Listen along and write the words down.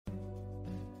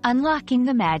Unlocking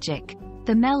the magic,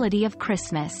 the melody of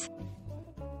Christmas.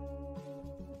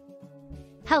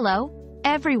 Hello,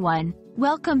 everyone.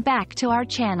 Welcome back to our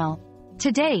channel.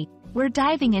 Today, we're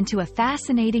diving into a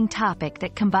fascinating topic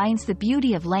that combines the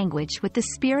beauty of language with the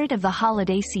spirit of the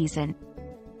holiday season.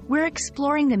 We're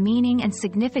exploring the meaning and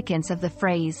significance of the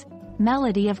phrase,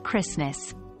 melody of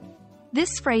Christmas.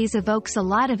 This phrase evokes a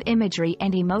lot of imagery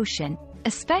and emotion,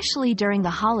 especially during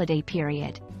the holiday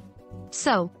period.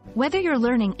 So, whether you're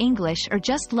learning English or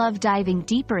just love diving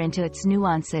deeper into its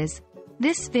nuances,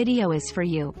 this video is for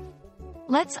you.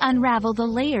 Let's unravel the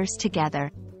layers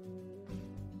together.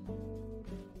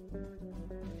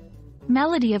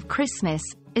 Melody of Christmas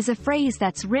is a phrase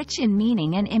that's rich in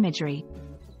meaning and imagery.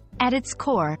 At its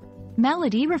core,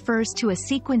 melody refers to a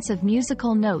sequence of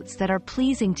musical notes that are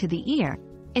pleasing to the ear.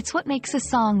 It's what makes a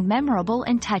song memorable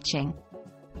and touching.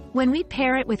 When we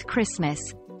pair it with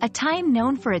Christmas, a time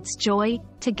known for its joy,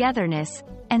 togetherness,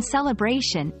 and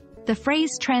celebration, the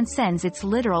phrase transcends its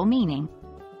literal meaning.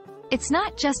 It's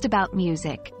not just about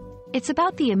music. It's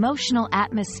about the emotional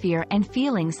atmosphere and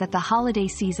feelings that the holiday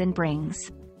season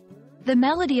brings. The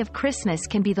melody of Christmas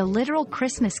can be the literal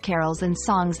Christmas carols and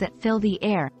songs that fill the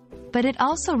air, but it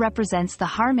also represents the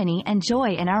harmony and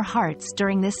joy in our hearts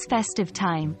during this festive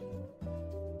time.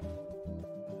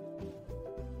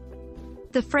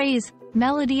 The phrase,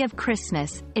 melody of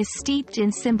Christmas, is steeped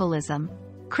in symbolism.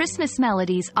 Christmas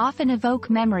melodies often evoke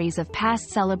memories of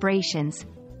past celebrations,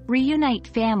 reunite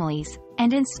families,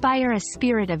 and inspire a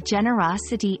spirit of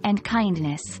generosity and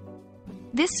kindness.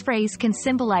 This phrase can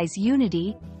symbolize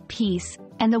unity, peace,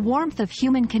 and the warmth of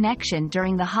human connection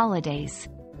during the holidays.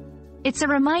 It's a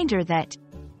reminder that,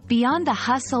 beyond the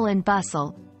hustle and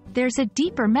bustle, there's a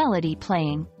deeper melody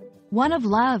playing, one of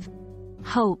love,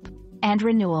 hope, and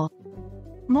renewal.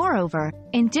 Moreover,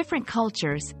 in different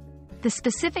cultures, the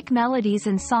specific melodies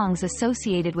and songs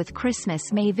associated with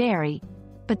Christmas may vary,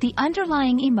 but the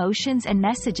underlying emotions and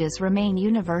messages remain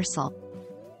universal.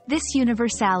 This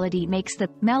universality makes the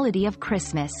melody of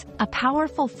Christmas a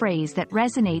powerful phrase that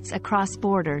resonates across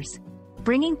borders,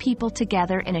 bringing people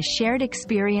together in a shared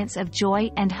experience of joy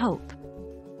and hope.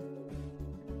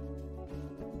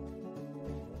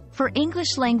 For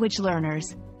English language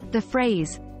learners, the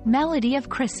phrase, melody of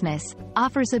Christmas,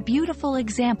 offers a beautiful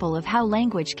example of how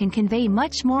language can convey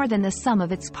much more than the sum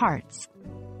of its parts.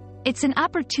 It's an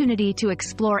opportunity to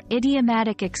explore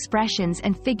idiomatic expressions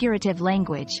and figurative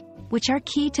language, which are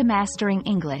key to mastering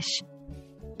English.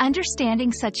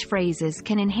 Understanding such phrases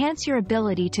can enhance your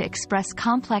ability to express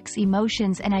complex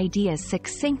emotions and ideas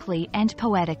succinctly and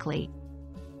poetically.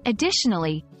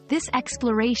 Additionally, this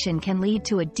exploration can lead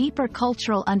to a deeper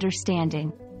cultural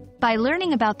understanding. By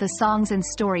learning about the songs and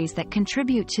stories that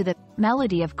contribute to the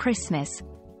melody of Christmas,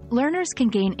 learners can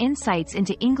gain insights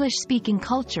into English-speaking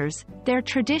cultures, their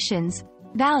traditions,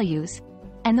 values,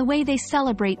 and the way they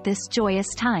celebrate this joyous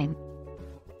time.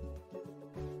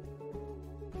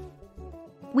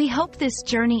 We hope this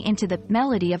journey into the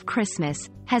melody of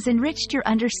Christmas has enriched your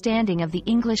understanding of the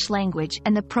English language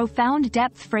and the profound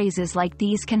depth phrases like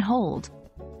these can hold.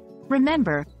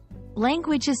 Remember,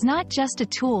 language is not just a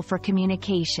tool for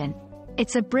communication.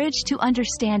 It's a bridge to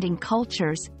understanding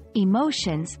cultures,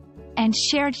 emotions, and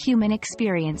shared human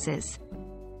experiences.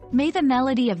 May the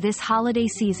melody of this holiday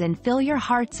season fill your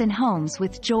hearts and homes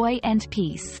with joy and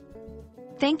peace.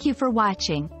 Thank you for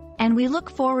watching, and we look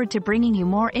forward to bringing you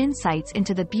more insights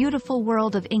into the beautiful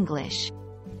world of English.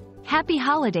 Happy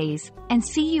holidays, and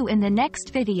see you in the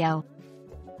next video.